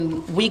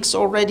weeks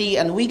already,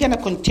 and we're going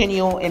to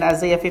continue in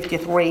Isaiah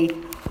 53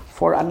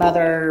 for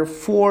another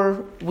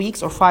 4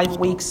 weeks or 5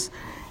 weeks,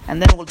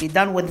 and then we'll be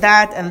done with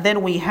that. And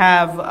then we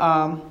have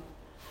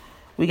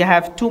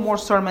 2 more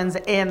sermons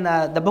in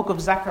the book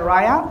of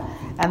Zechariah,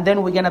 and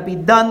then we're going to be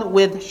done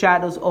with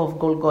Shadows of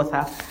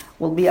Golgotha.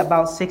 Will be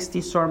about 60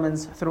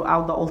 sermons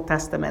throughout the Old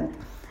Testament.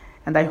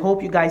 And I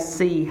hope you guys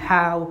see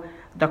how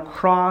the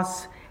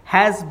cross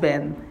has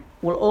been,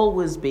 will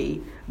always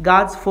be,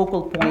 God's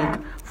focal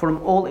point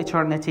from all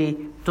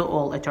eternity to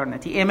all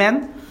eternity.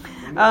 Amen?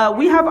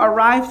 We have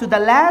arrived to the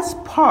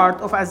last part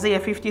of Isaiah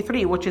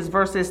 53, which is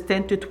verses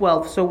 10 to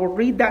 12. So we'll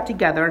read that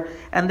together,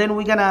 and then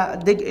we're going to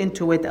dig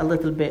into it a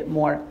little bit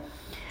more.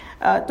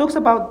 It talks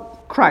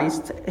about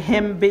Christ,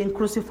 Him being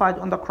crucified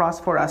on the cross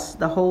for us.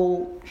 The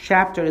whole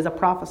chapter is a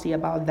prophecy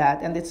about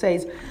that. And it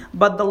says,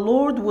 "But the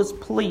Lord was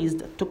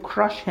pleased to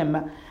crush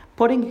Him,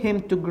 putting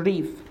Him to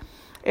grief.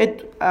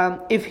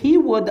 If He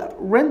would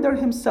render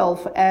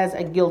Himself as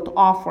a guilt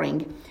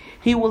offering,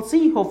 He will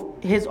see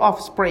His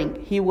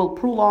offspring. He will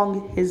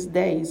prolong His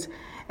days,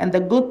 and the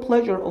good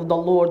pleasure of the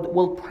Lord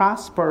will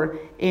prosper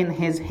in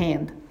His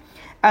hand.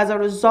 As a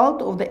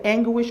result of the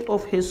anguish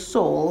of His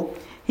soul,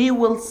 He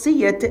will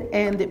see it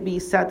and be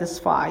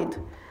satisfied.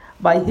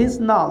 By His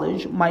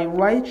knowledge, my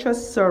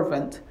righteous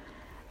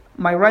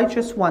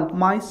one,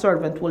 my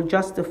servant, will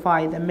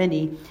justify the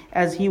many,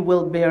 as He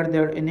will bear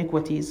their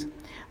iniquities.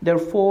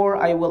 Therefore,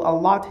 I will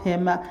allot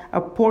him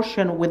a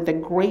portion with the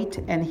great,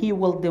 and he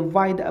will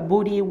divide a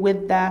booty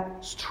with the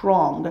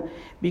strong,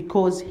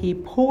 because he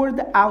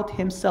poured out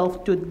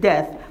himself to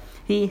death.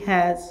 He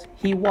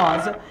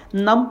was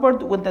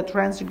numbered with the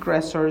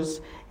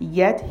transgressors,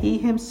 yet he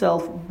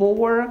himself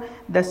bore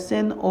the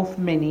sin of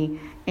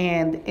many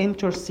and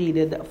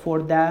interceded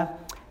for the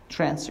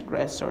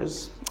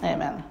transgressors."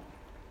 Amen.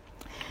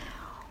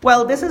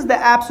 Well, this is the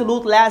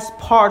absolute last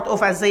part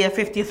of Isaiah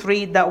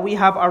 53 that we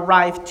have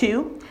arrived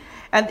to.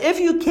 And if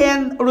you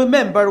can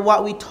remember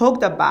what we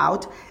talked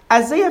about,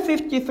 Isaiah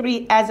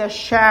 53 as a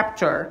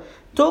chapter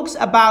talks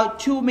about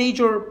 2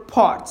 major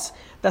parts: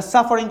 the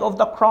suffering of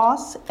the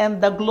cross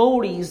and the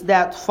glories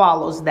that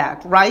follows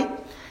that, right?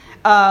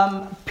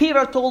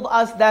 Peter told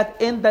us that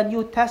in the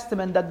New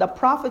Testament that the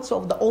prophets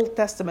of the Old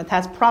Testament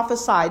has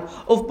prophesied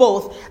of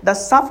both the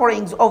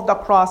sufferings of the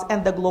cross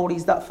and the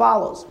glories that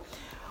follows.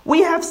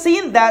 We have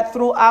seen that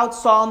throughout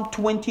Psalm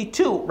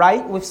 22,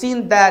 right? We've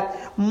seen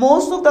that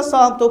most of the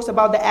psalm talks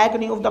about the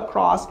agony of the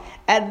cross,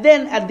 and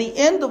then at the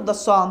end of the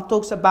psalm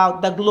talks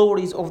about the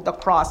glories of the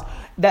cross,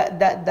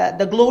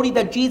 the glory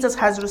that Jesus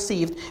has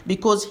received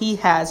because He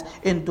has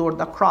endured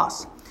the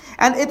cross.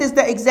 And it is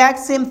the exact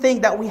same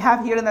thing that we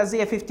have here in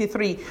Isaiah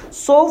 53.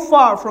 So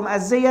far from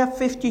Isaiah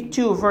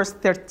 52 verse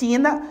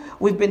 13,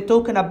 we've been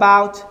talking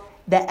about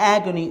the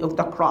agony of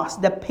the cross,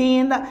 the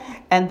pain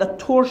and the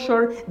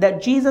torture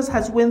that Jesus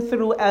has went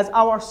through as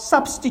our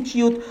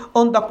substitute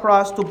on the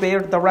cross to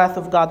bear the wrath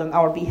of God on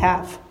our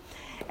behalf.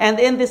 And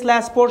in this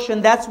last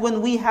portion, that's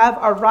when we have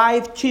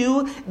arrived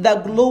to the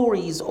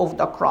glories of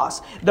the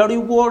cross, the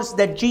rewards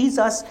that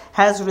Jesus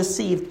has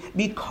received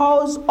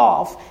because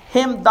of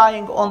Him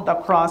dying on the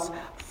cross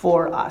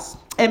for us.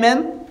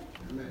 Amen?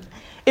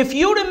 If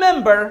you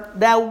remember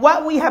that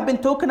what we have been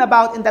talking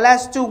about in the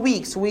last 2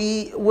 weeks,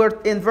 we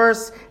were in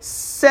verse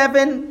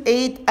 7,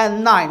 8,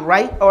 and 9,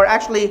 right? Or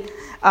actually,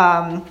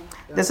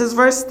 this is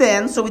verse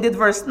 10. So we did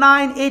verse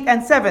 9, 8,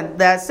 and 7.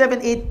 The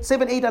 7,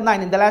 8, and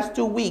 9 in the last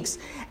 2 weeks.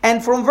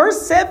 And from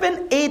verse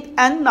 7, 8,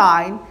 and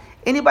 9,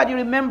 anybody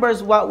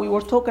remembers what we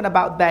were talking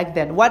about back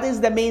then? What is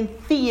the main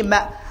theme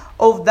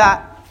of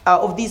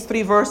these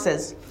 3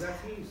 verses? That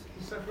he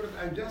suffered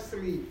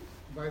unjustly.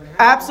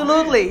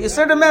 Absolutely. You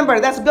still remember.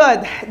 That's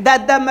good.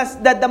 That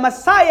the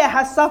Messiah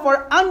has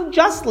suffered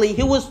unjustly.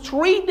 He was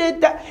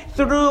treated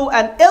through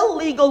an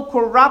illegal,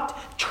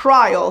 corrupt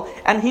trial.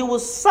 And He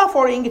was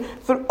suffering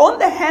on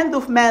the hand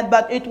of man,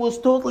 but it was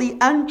totally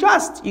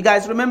unjust. You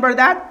guys remember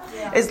that?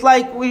 Yeah. It's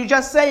like we were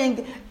just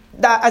saying,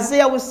 that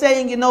Isaiah was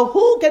saying,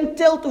 who can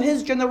tell to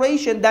his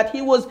generation that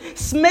He was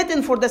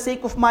smitten for the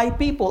sake of my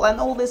people and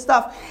all this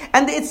stuff.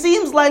 And it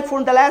seems like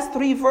from the last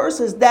 3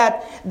 verses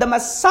that the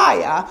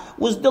Messiah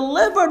was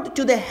delivered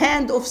to the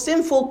hand of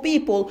sinful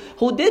people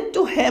who did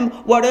to Him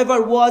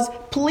whatever was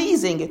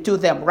pleasing to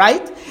them,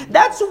 right?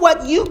 That's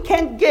what you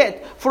can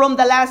get from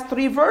the last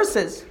 3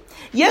 verses.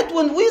 Yet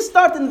when we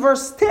start in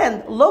verse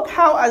 10, look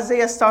how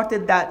Isaiah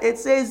started that. It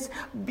says,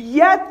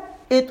 "Yet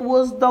it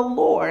was the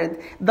Lord.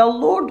 The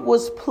Lord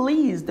was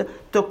pleased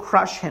to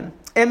crush Him."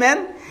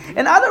 Amen?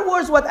 In other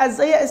words, what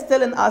Isaiah is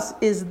telling us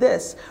is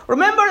this.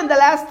 Remember in the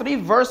last 3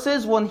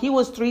 verses when He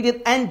was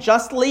treated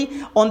unjustly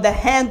on the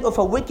hand of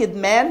a wicked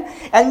man?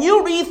 And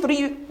you read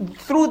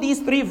through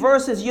these 3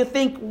 verses, you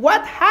think,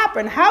 what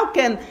happened? How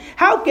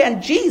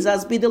can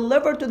Jesus be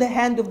delivered to the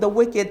hand of the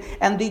wicked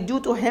and they do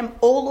to Him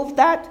all of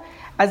that?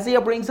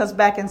 Isaiah brings us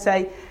back and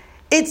say,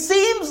 It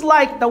seems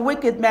like the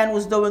wicked man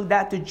was doing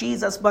that to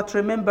Jesus, but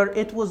remember,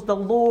 it was the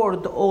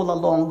Lord all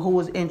along who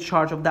was in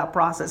charge of that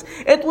process.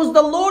 It was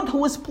the Lord who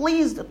was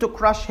pleased to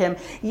crush him.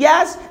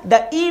 Yes,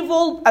 the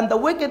evil and the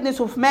wickedness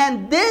of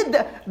man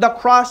did the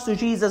cross to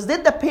Jesus,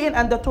 did the pain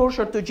and the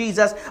torture to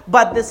Jesus,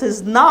 but this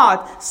is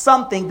not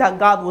something that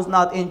God was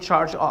not in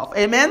charge of.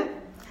 Amen?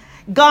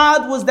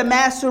 God was the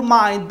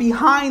mastermind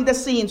behind the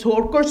scenes who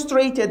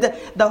orchestrated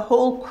the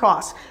whole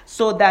cross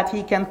so that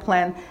he can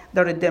plan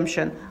the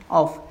redemption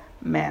of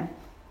man.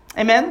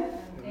 Amen?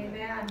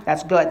 Amen.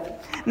 That's good.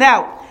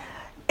 Now,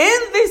 in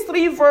these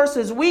 3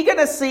 verses, we're going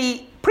to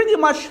see pretty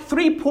much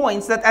 3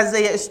 points that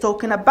Isaiah is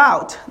talking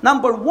about.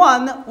 Number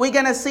 1, we're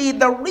going to see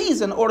the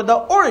reason or the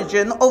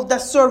origin of the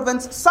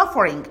servant's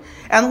suffering.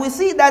 And we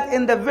see that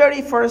in the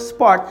very first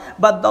part.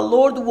 But the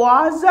Lord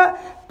was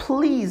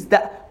pleased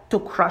to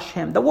crush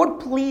him. The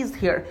word pleased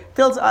here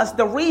tells us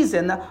the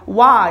reason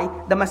why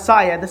the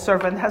Messiah, the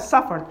servant, has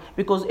suffered.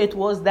 Because it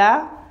was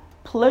the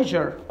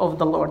pleasure of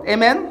the Lord.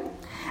 Amen?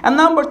 And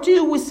number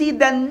 2, we see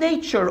the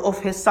nature of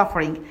his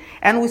suffering.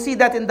 And we see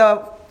that in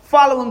the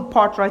following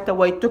part right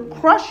away. To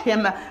crush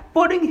him,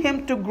 putting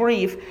him to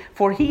grief,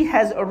 for he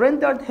has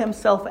rendered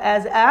himself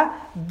as a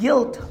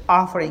guilt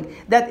offering.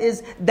 That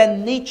is the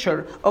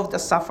nature of the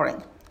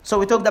suffering. So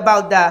we talked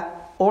about the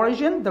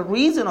origin, the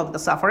reason of the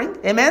suffering.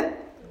 Amen?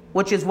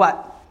 Which is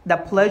what? The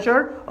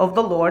pleasure of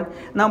the Lord.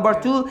 Number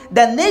 2,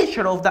 the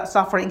nature of that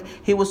suffering.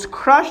 He was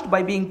crushed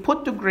by being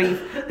put to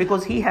grief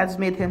because he has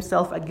made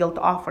himself a guilt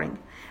offering.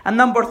 And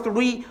number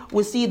 3,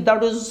 we see the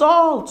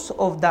results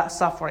of that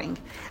suffering.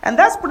 And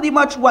that's pretty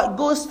much what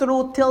goes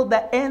through till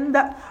the end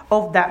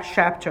of that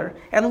chapter.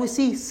 And we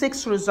see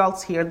 6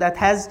 results here that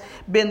has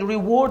been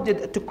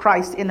rewarded to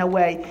Christ in a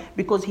way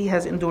because he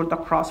has endured the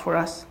cross for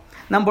us.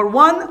 Number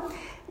 1,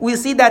 we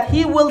see that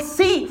he will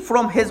see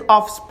from his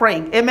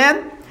offspring.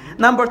 Amen?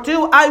 Number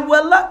 2, I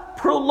will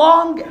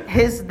prolong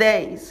his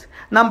days.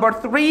 Number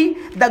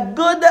 3, the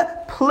good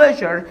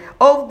pleasure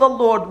of the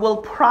Lord will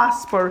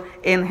prosper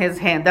in his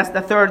hand. That's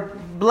the third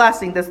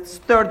blessing, the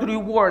third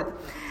reward.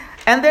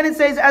 And then it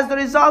says, as the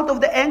result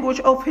of the anguish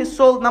of his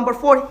soul. Number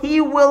 4,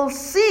 he will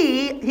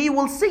see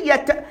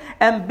it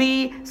and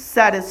be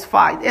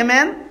satisfied.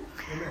 Amen?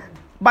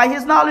 By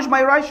his knowledge,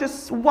 my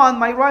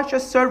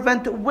righteous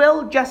servant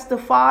will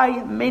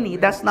justify many.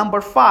 That's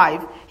number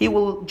 5. He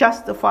will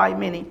justify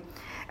many.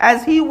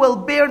 As he will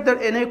bear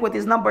their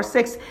iniquities. Number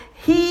 6,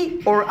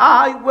 he or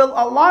I will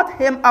allot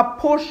him a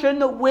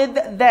portion with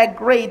the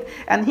great,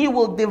 and he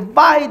will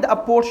divide a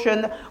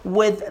portion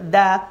with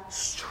the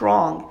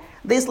strong.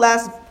 This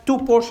last 2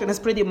 portions is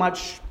pretty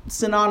much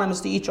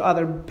synonymous to each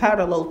other,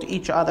 parallel to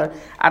each other.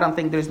 I don't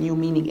think there's new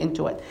meaning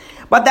into it.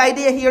 But the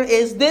idea here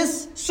is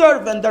this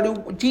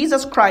servant,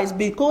 Jesus Christ,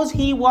 because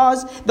he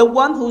was the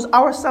one who's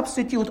our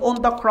substitute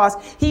on the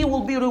cross, he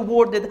will be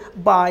rewarded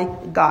by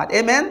God.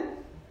 Amen?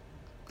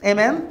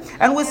 Amen.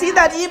 And we see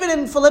that even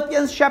in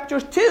Philippians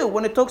chapter 2,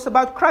 when it talks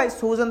about Christ,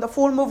 who was in the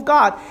form of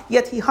God,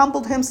 yet he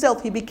humbled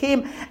himself. He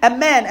became a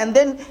man, and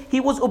then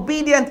he was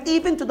obedient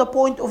even to the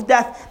point of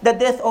death, the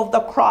death of the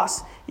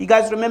cross. You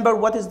guys remember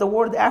what is the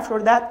word after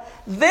that?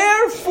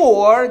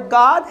 Therefore,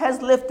 God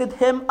has lifted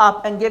him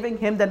up and giving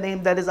him the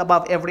name that is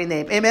above every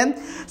name. Amen.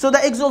 So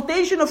the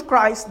exaltation of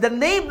Christ, the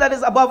name that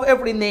is above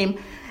every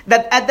name,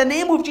 that at the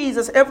name of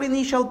Jesus, every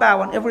knee shall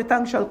bow and every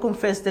tongue shall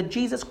confess that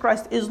Jesus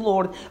Christ is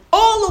Lord.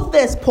 All of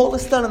this, Paul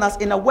is telling us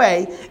in a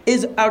way,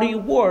 is a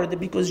reward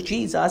because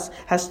Jesus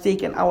has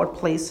taken our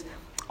place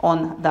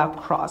on that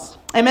cross.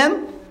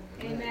 Amen?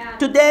 Amen.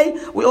 Today,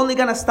 we're only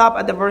going to stop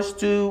at the verse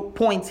 2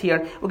 points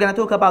here. We're going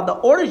to talk about the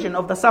origin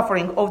of the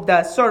suffering of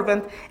the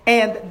servant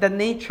and the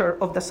nature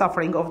of the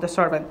suffering of the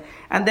servant.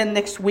 And then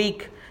next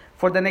week,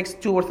 for the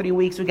next 2 or 3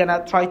 weeks, we're going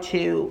to try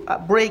to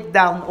break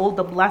down all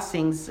the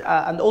blessings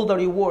and all the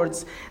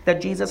rewards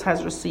that Jesus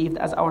has received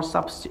as our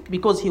substitute,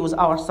 because he was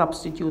our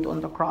substitute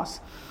on the cross.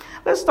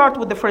 Let's start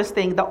with the first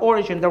thing, the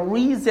origin, the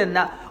reason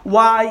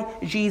why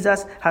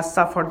Jesus has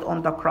suffered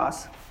on the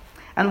cross.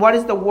 And what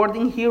is the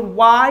wording here?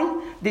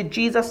 Why did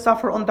Jesus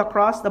suffer on the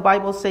cross? The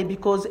Bible says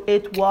because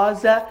it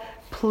was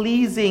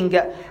pleasing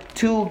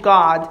to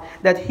God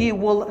that he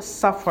will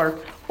suffer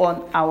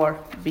on our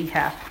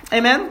behalf.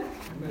 Amen?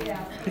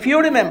 Yeah. If you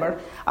remember,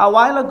 a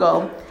while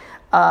ago,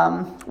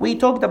 we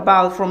talked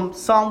about from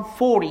Psalm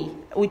 40,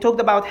 we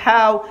talked about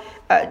how,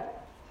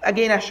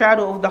 again, a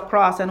shadow of the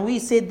cross, and we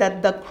said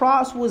that the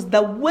cross was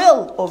the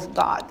will of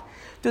God.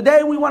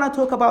 Today, we want to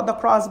talk about the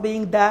cross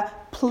being the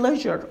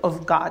pleasure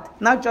of God,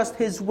 not just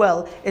his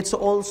will, it's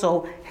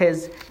also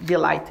his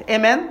delight.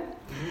 Amen?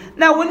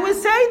 Now, when we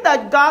say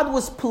that God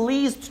was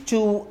pleased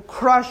to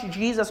crush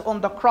Jesus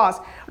on the cross,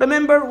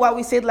 remember what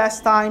we said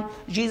last time?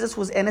 Jesus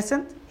was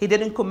innocent. He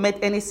didn't commit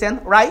any sin,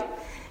 right?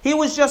 He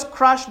was just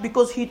crushed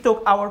because he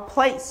took our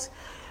place.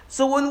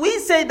 So when we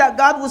say that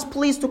God was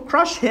pleased to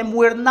crush him,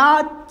 we're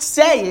not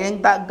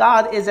saying that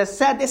God is a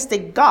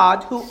sadistic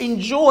God who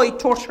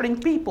enjoys torturing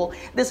people.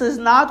 This is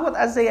not what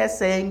Isaiah is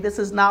saying. This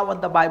is not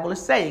what the Bible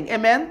is saying.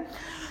 Amen?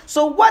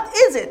 So what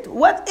is it?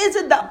 What is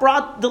it that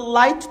brought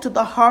delight to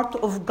the heart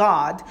of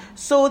God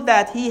so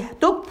that he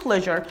took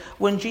pleasure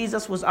when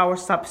Jesus was our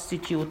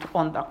substitute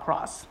on the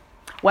cross?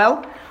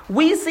 Well,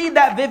 we see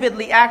that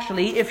vividly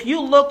actually if you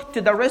look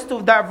to the rest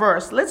of that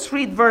verse. Let's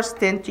read verse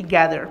 10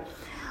 together.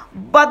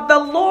 But the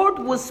Lord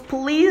was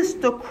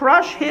pleased to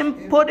crush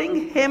him,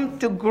 putting him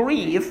to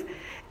grief.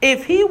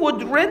 If he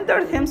would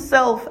render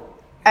himself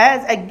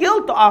as a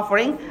guilt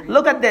offering,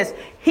 look at this,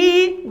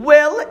 he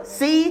will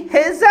see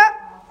his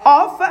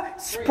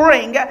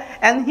offspring,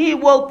 and he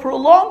will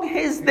prolong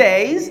his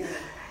days.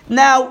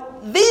 Now,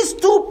 these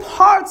two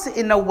parts,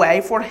 in a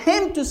way, for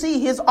him to see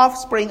his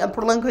offspring and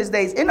prolong his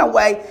days, in a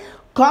way,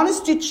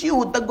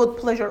 constitute the good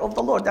pleasure of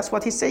the Lord. That's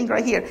what he's saying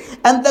right here.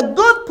 And the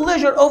good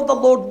pleasure of the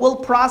Lord will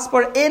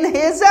prosper in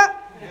his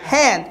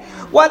hand.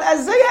 What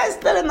Isaiah is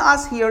telling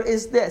us here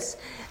is this: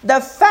 the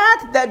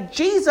fact that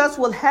Jesus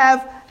will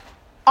have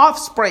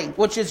offspring,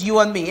 which is you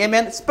and me,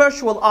 amen,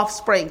 spiritual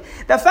offspring.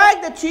 The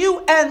fact that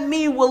you and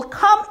me will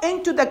come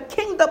into the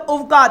kingdom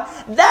of God,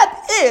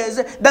 that is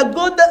the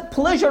good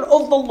pleasure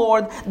of the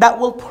Lord that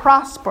will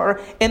prosper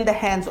in the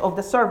hands of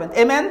the servant.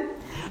 Amen?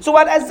 So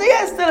what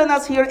Isaiah is telling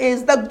us here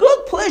is the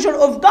good pleasure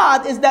of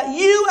God is that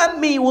you and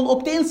me will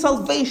obtain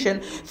salvation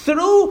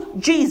through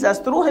Jesus,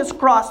 through his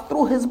cross,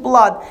 through his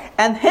blood,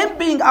 and him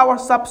being our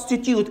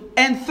substitute,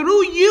 and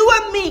through you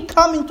and me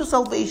coming to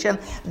salvation.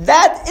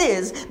 That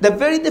is the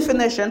very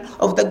definition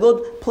of the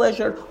good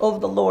pleasure of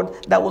the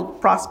Lord that will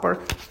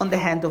prosper on the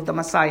hand of the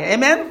Messiah.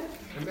 Amen?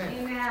 Amen.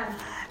 Amen.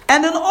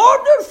 And in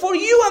order for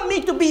you and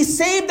me to be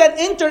saved and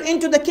enter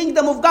into the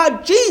kingdom of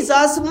God,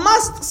 Jesus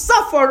must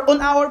suffer on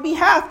our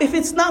behalf. If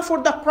it's not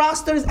for the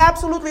cross, there is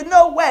absolutely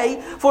no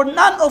way for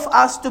none of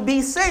us to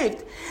be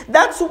saved.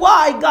 That's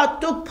why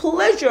God took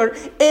pleasure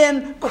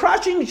in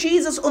crushing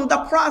Jesus on the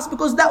cross,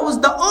 because that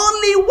was the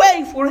only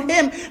way for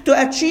him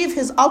to achieve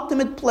his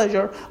ultimate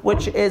pleasure,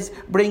 which is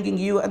bringing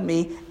you and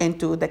me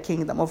into the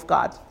kingdom of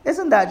God.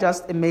 Isn't that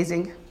just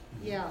amazing?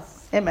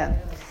 Yes. Amen.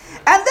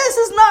 And this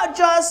is not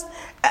just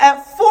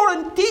a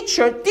foreign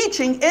teacher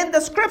teaching in the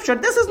scripture.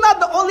 This is not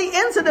the only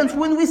incident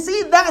when we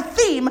see that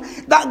theme,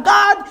 that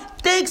God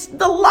takes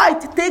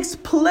delight, takes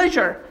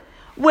pleasure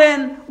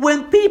when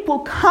people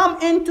come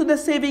into the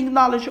saving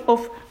knowledge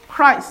of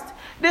Christ.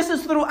 This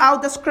is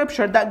throughout the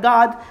scripture that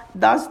God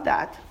does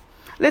that.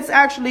 Let's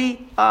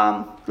actually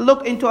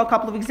look into a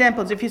couple of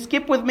examples. If you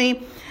skip with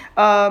me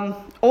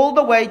all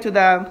the way to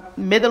the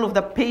middle of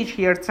the page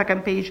here,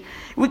 second page,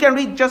 we can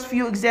read just a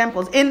few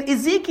examples. In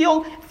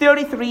Ezekiel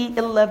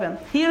 33:11,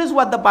 here is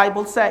what the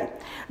Bible says.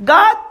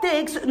 God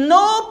takes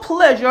no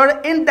pleasure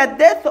in the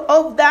death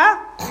of the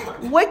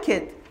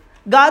wicked.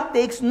 God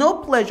takes no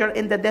pleasure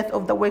in the death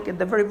of the wicked.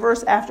 The very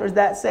verse after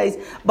that says,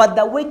 but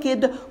the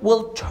wicked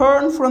will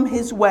turn from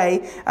his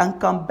way and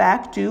come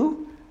back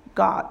to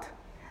God.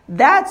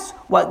 That's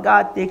what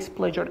God takes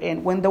pleasure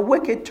in, when the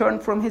wicked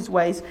turn from his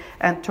ways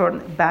and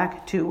turn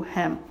back to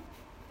him.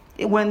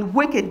 When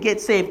wicked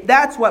get saved,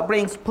 that's what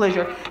brings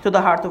pleasure to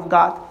the heart of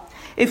God.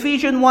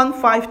 Ephesians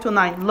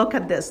 1:5-9. Look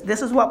at this.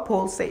 This is what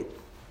Paul said.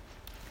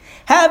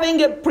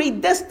 Having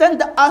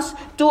predestined us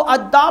to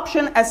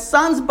adoption as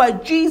sons by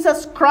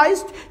Jesus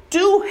Christ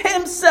to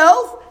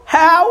himself.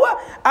 How?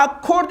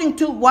 According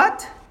to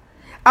what?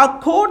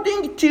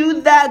 According to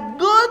the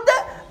good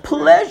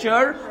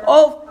pleasure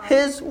of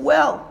his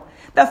will.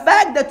 The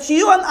fact that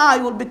you and I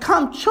will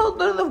become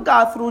children of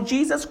God through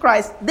Jesus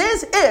Christ,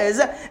 this is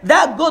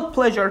the good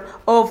pleasure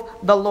of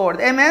the Lord.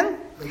 Amen?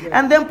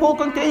 And then Paul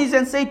continues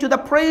and says, to the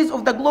praise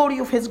of the glory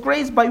of his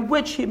grace by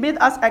which he made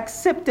us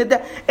accepted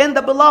in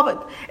the beloved.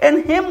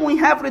 In him we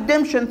have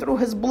redemption through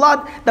his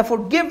blood, the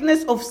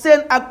forgiveness of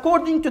sin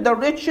according to the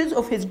riches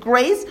of his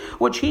grace,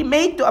 which he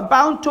made to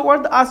abound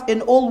toward us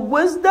in all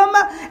wisdom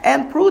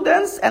and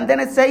prudence. And then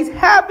it says,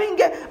 having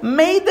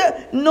made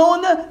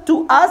known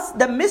to us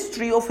the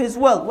mystery of his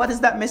will. What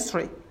is that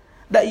mystery?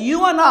 That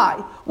you and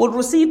I will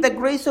receive the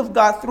grace of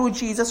God through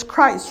Jesus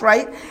Christ,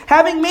 right?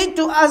 Having made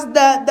to us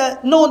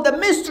known the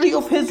mystery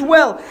of his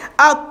will,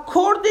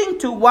 according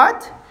to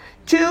what?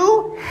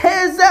 To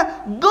his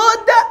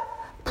good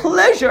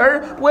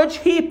pleasure, which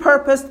he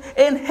purposed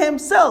in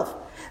himself.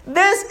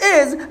 This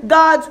is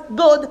God's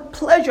good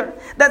pleasure,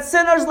 that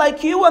sinners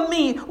like you and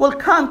me will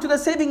come to the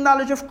saving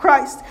knowledge of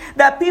Christ.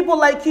 That people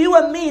like you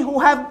and me who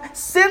have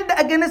sinned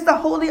against the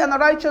holy and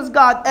righteous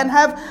God and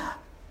have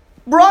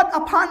brought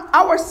upon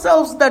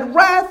ourselves the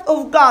wrath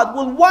of God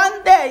will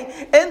one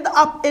day end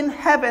up in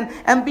heaven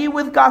and be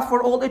with God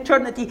for all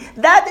eternity.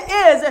 That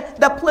is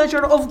the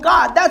pleasure of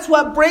God. That's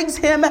what brings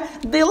him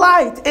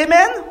delight.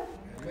 Amen?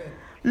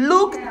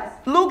 Luke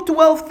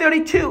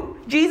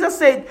 12:32. Jesus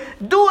said,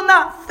 do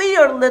not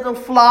fear, little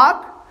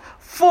flock,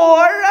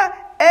 for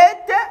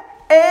it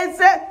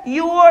is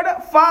your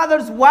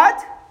Father's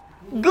what?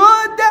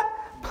 Good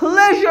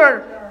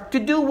pleasure to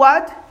do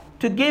what?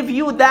 To give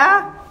you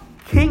the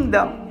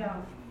kingdom.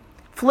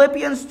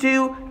 Philippians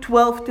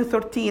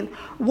 2:12-13.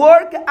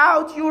 Work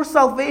out your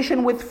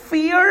salvation with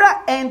fear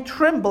and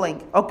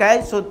trembling.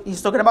 Okay, so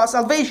he's talking about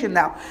salvation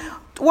now.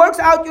 works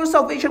out your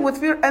salvation with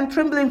fear and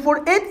trembling,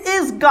 for it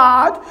is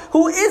God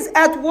who is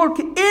at work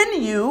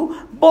in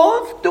you,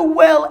 both to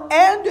will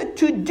and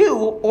to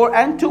do,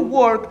 and to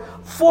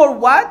work for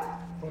what?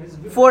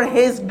 For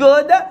His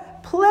good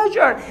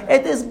pleasure.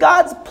 It is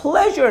God's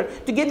pleasure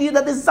to give you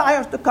the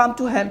desire to come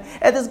to Him.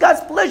 It is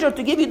God's pleasure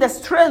to give you the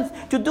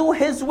strength to do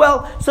His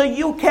will so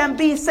you can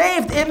be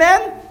saved.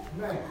 Amen?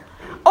 Amen.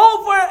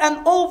 Over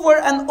and over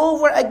and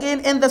over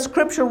again in the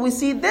scripture we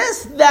see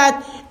this,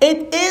 that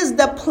it is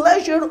the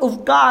pleasure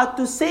of God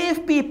to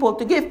save people,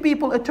 to give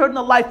people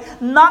eternal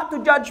life, not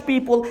to judge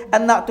people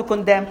and not to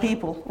condemn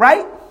people,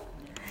 right?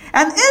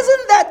 And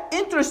isn't that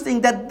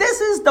interesting that this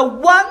is the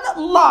one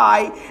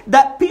lie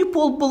that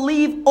people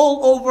believe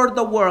all over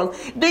the world?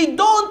 They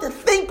don't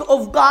think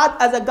of God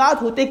as a God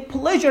who takes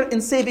pleasure in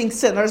saving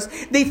sinners.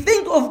 They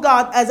think of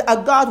God as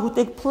a God who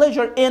takes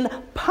pleasure in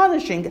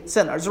punishing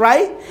sinners,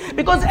 right?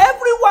 Because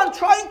everyone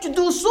trying to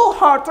do so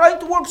hard, trying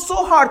to work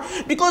so hard,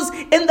 because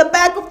in the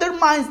back of their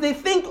minds they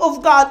think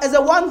of God as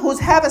a one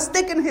who's have a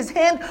stick in his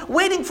hand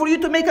waiting for you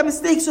to make a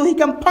mistake so he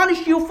can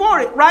punish you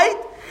for it, right?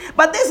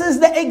 But this is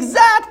the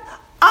exact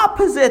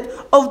opposite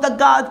of the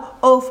God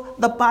of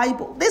the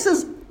Bible. This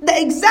is the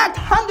exact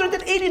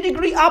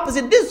 180-degree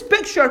opposite. This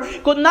picture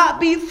could not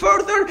be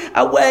further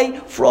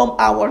away from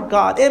our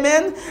God.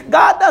 Amen?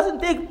 God doesn't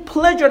take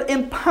pleasure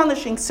in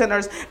punishing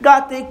sinners.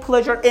 God takes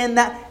pleasure in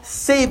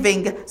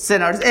saving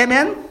sinners.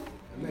 Amen?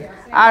 Amen.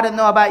 I don't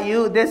know about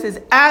you. This is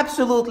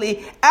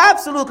absolutely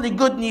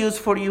good news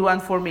for you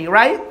and for me,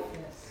 right?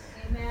 Yes.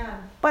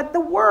 Amen. But the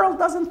world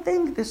doesn't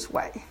think this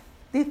way.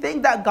 They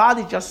think that God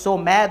is just so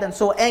mad and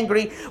so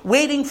angry,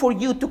 waiting for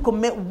you to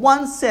commit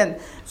one sin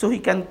so He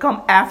can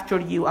come after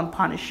you and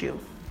punish you.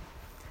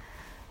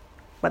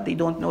 But they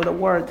don't know the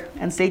word.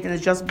 And Satan is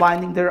just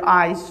blinding their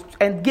eyes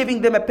and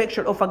giving them a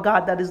picture of a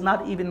God that is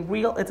not even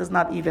real. It is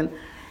not even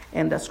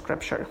in the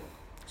scripture.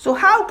 So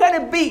how can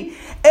it be,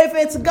 if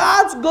it's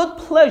God's good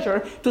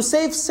pleasure to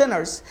save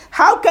sinners,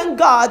 how can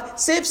God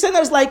save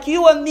sinners like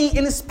you and me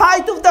in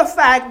spite of the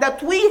fact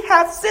that we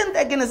have sinned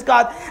against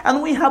God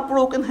and we have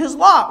broken His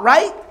law,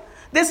 right?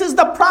 This is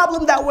the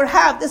problem that we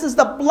have. This is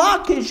the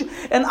blockage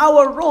in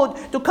our road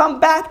to come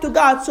back to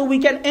God so we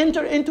can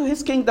enter into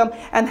His kingdom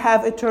and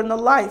have eternal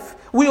life.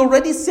 We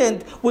already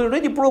sinned. We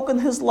already broken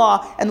His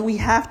law, and we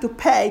have to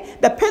pay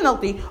the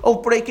penalty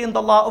of breaking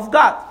the law of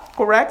God,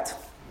 correct?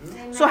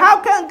 Amen. So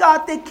how can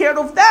God take care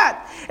of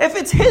that? If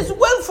it's His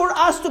will for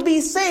us to be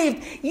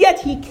saved, yet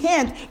He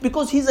can't,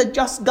 because He's a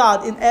just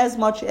God in as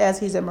much as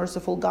He's a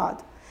merciful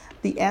God.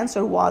 The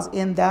answer was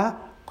in the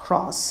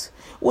cross.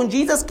 When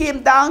Jesus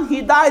came down,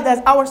 He died as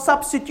our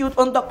substitute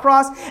on the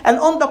cross. And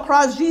on the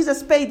cross,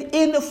 Jesus paid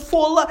in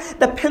full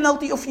the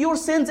penalty of your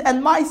sins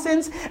and my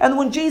sins. And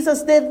when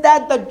Jesus did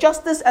that, the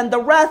justice and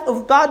the wrath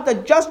of God, the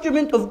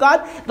judgment of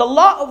God, the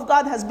law of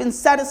God has been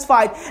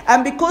satisfied.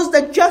 And because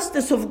the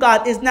justice of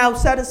God is now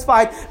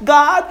satisfied,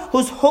 God,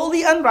 who's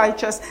holy and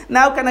righteous,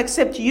 now can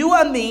accept you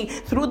and me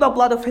through the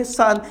blood of His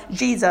Son,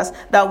 Jesus,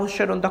 that was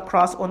shed on the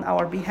cross on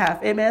our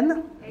behalf.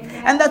 Amen?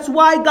 And that's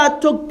why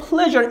God took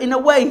pleasure in a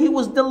way. He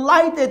was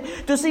delighted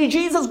to see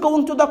Jesus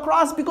going to the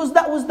cross, because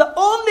that was the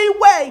only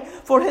way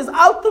for His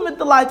ultimate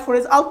delight, for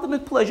His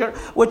ultimate pleasure,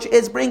 which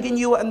is bringing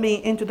you and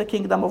me into the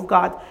kingdom of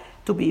God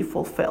to be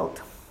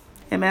fulfilled.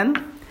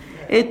 Amen?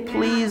 It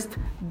pleased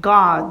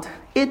God.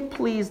 It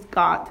pleased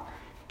God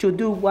to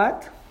do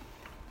what?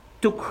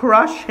 To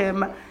crush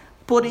Him,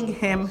 putting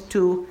Him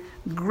to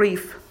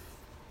grief.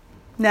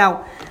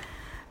 Now,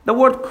 the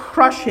word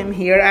crush Him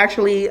here,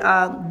 actually,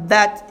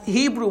 that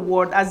Hebrew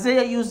word,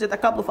 Isaiah used it a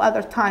couple of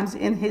other times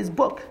in his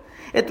book.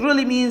 It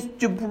really means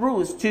to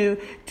bruise, to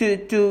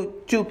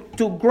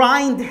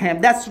grind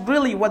Him. That's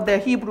really what the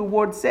Hebrew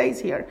word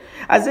says here.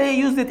 Isaiah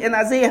used it in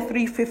Isaiah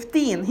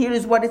 3:15. Here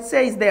is what it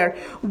says there.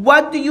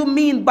 What do you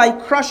mean by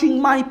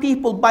crushing my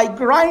people, by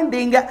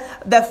grinding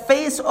the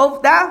face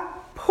of the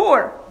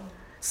poor?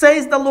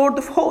 Says the Lord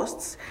of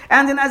hosts.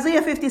 And in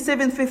Isaiah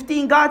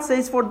 57:15, God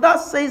says, for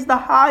thus says the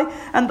high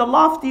and the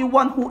lofty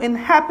one who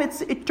inhabits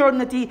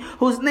eternity,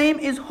 whose name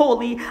is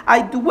holy.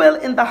 I dwell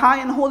in the high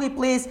and holy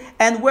place.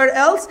 And where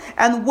else?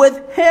 And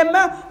with Him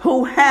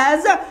who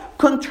has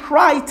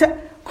contrite,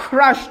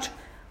 crushed,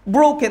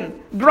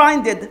 broken,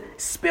 grinded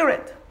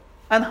spirit,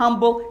 and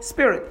humble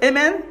spirit.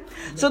 Amen?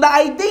 So the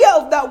idea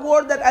of that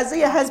word that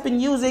Isaiah has been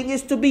using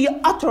is to be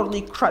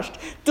utterly crushed,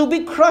 to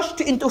be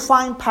crushed into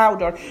fine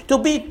powder, to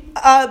be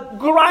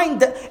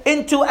grind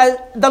into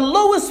the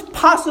lowest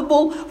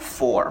possible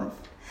form.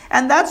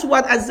 And that's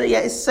what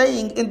Isaiah is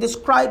saying in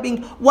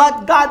describing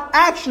what God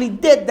actually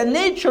did, the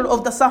nature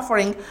of the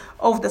suffering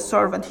of the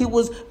servant. He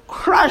was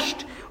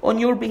crushed on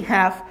your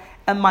behalf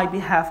and my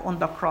behalf on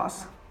the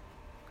cross.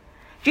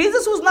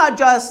 Jesus was not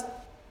just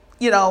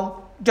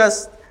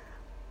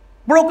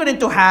broken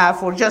into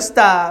half, or just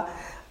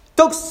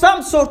took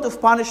some sort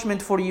of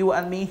punishment for you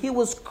and me. He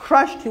was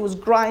crushed, He was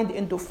ground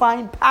into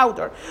fine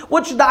powder,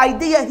 which the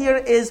idea here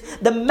is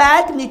the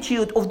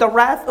magnitude of the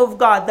wrath of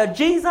God that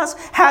Jesus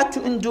had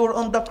to endure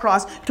on the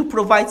cross to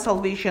provide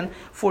salvation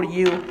for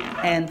you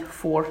and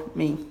for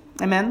me.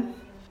 Amen?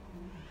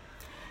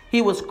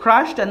 He was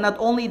crushed, and not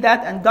only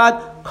that, and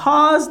God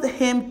caused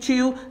him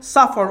to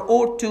suffer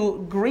or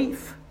to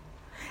grieve.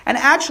 And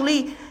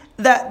actually,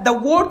 the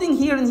wording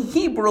here in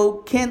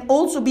Hebrew can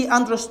also be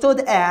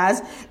understood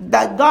as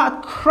that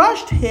God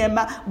crushed him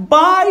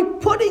by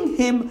putting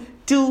him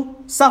to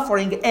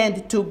suffering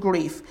and to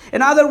grief.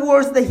 In other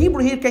words, the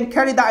Hebrew here can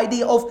carry the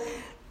idea of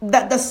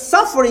that the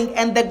suffering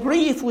and the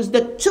grief was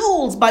the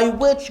tools by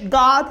which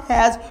God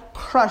has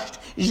crushed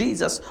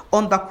Jesus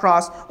on the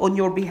cross on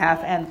your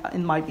behalf and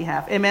in my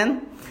behalf.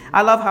 Amen.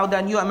 I love how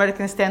the New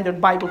American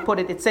Standard Bible put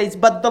it. It says,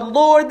 but the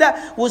Lord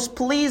was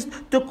pleased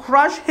to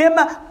crush him,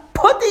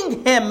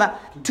 putting him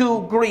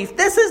to grief.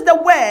 This is the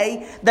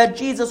way that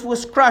Jesus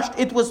was crushed.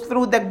 It was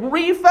through the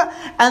grief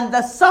and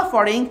the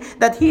suffering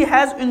that he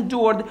has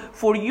endured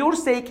for your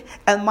sake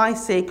and my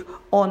sake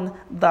on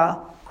the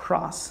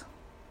cross.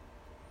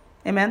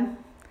 Amen.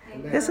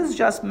 Amen. This is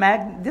just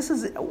this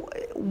is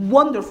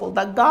wonderful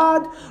that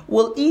God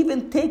will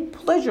even take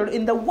pleasure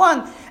in the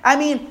one. I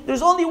mean,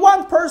 there's only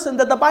one person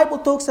that the Bible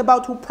talks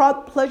about who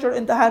brought pleasure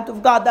in the hand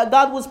of God, that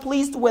God was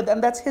pleased with,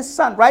 and that's his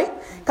son, right?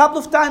 A couple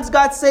of times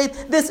God said,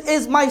 this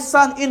is my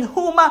son in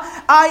whom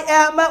I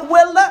am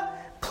well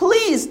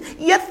pleased.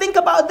 Yet think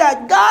about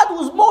that. God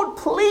was more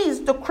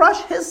pleased to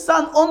crush his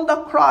son on the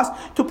cross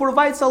to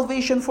provide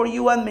salvation for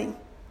you and me.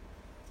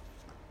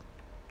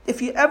 If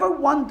you ever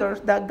wonder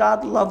that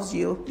God loves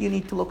you, you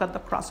need to look at the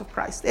cross of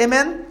Christ.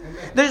 Amen?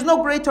 Amen. There's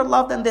no greater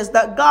love than this,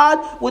 that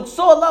God would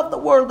so love the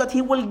world that he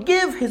will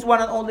give his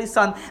one and only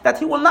son, that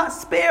he will not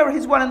spare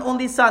his one and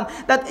only son,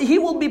 that he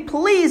will be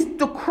pleased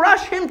to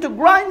crush him, to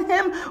grind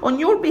him on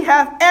your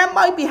behalf and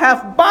my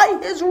behalf by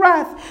his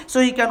wrath,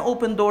 so he can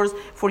open doors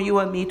for you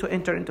and me to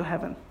enter into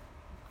heaven.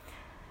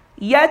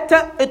 Yet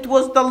it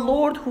was the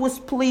Lord who was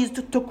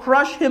pleased to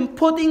crush him,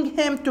 putting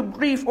him to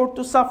grief or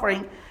to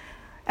suffering.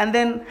 And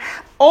then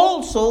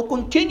also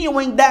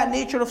continuing that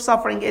nature of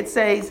suffering, it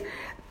says,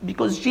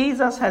 because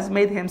Jesus has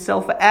made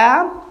himself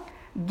a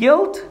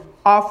guilt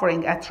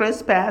offering, a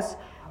trespass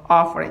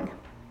offering.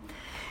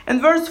 In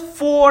verse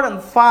 4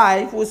 and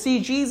 5, we see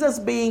Jesus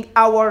being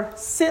our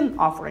sin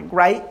offering,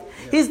 right?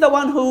 He's the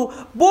one who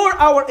bore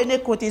our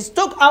iniquities,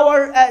 took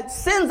our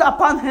sins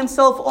upon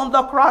himself on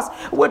the cross,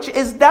 which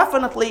is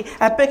definitely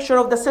a picture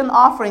of the sin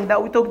offering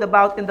that we talked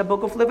about in the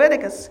book of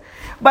Leviticus.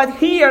 But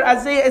here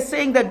Isaiah is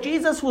saying that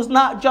Jesus was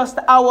not just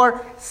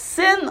our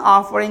sin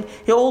offering,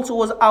 he also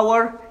was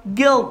our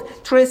guilt,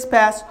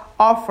 trespass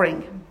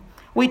offering.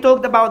 We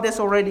talked about this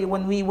already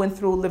when we went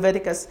through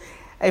Leviticus.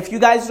 If you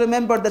guys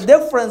remember, the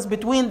difference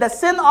between the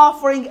sin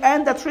offering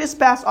and the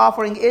trespass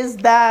offering is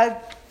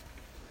that,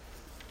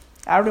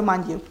 I'll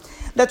remind you,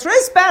 the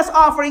trespass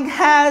offering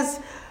has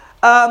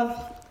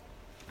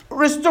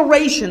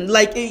restoration,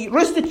 like a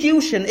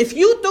restitution. If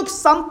you took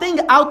something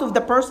out of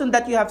the person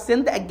that you have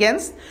sinned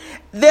against,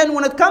 then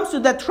when it comes to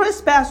the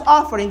trespass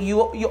offering,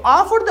 you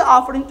offer the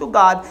offering to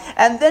God,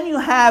 and then you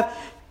have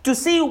to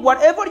see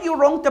whatever you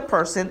wronged the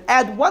person,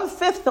 add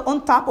 1/5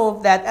 on top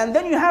of that, and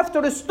then you have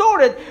to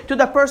restore it to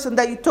the person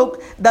that you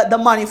took the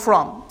money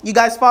from. You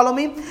guys follow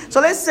me?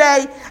 So let's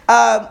say,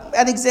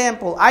 an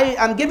example.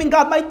 I'm giving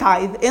God my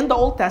tithe in the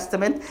Old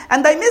Testament,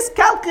 and I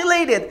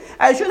miscalculated.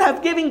 I should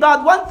have given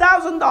God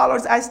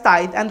 $1,000 as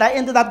tithe, and I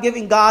ended up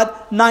giving God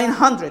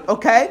 $900,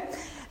 okay?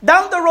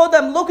 Down the road,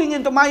 I'm looking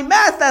into my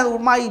math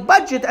and my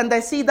budget, and I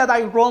see that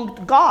I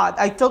wronged God.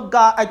 I took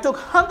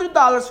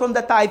 $100 from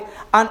the tithe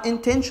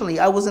unintentionally.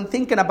 I wasn't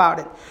thinking about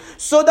it.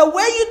 So the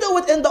way you do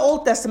it in the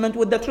Old Testament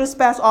with the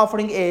trespass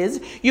offering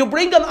is you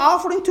bring an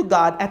offering to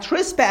God, a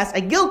trespass, a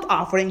guilt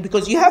offering,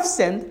 because you have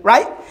sinned,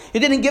 right? You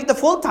didn't give the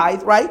full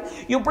tithe, right?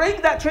 You bring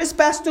that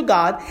trespass to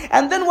God,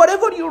 and then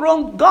whatever you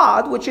wronged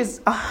God, which is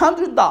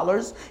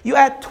 $100, you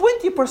add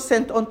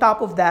 20% on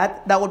top of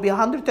that. That would be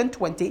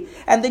 120,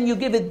 and then you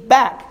give it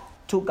back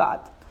to God.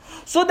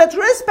 So the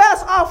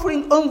trespass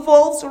offering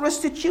involves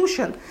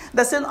restitution.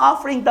 The sin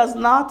offering does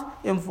not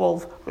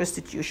involve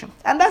restitution.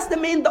 And that's the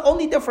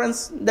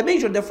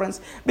major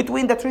difference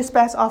between the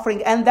trespass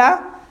offering and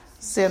the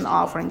sin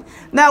offering.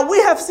 Now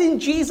we have seen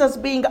Jesus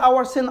being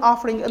our sin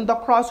offering in the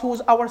cross, who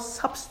is our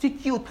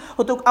substitute,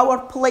 who took our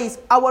place,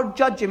 our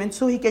judgment,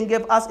 so he can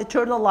give us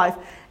eternal life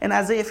in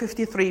Isaiah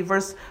 53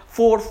 verse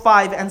 4,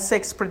 5, and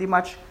 6 pretty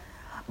much.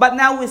 But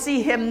now we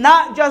see him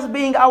not just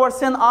being our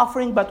sin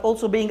offering, but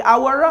also being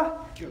our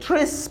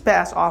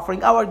trespass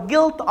offering, our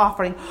guilt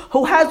offering,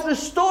 who has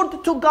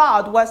restored to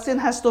God what sin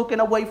has taken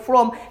away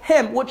from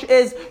him, which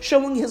is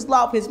showing his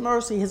love, his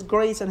mercy, his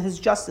grace, and his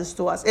justice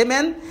to us.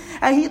 Amen?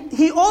 And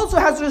he also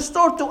has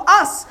restored to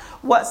us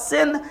what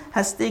sin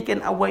has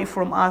taken away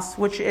from us,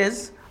 which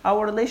is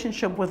our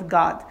relationship with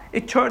God,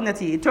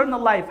 eternity,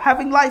 eternal life,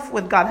 having life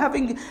with God,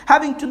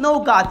 having to know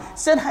God.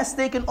 Sin has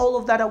taken all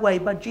of that away,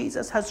 but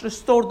Jesus has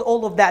restored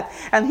all of that,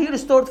 and he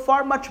restored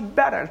far much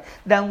better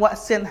than what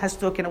sin has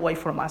taken away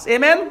from us.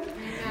 Amen?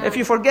 Amen. If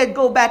you forget,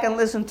 go back and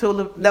listen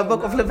to the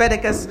book of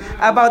Leviticus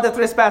about the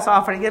trespass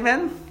offering.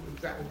 Amen?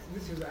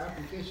 This is the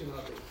application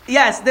of it.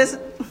 Yes, this.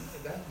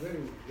 That's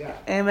very, yeah.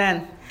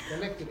 Amen.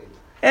 Connected it.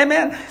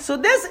 Amen. So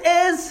this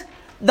is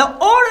the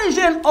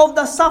origin of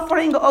the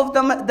suffering of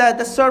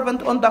the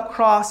servant on the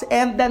cross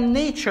and the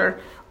nature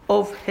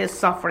of his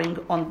suffering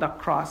on the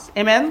cross.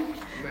 Amen?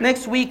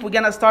 Next week, we're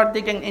going to start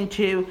digging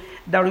into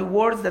the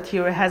rewards that he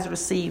has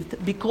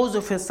received because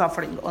of his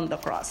suffering on the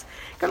cross.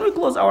 Can we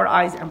close our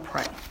eyes and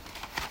pray?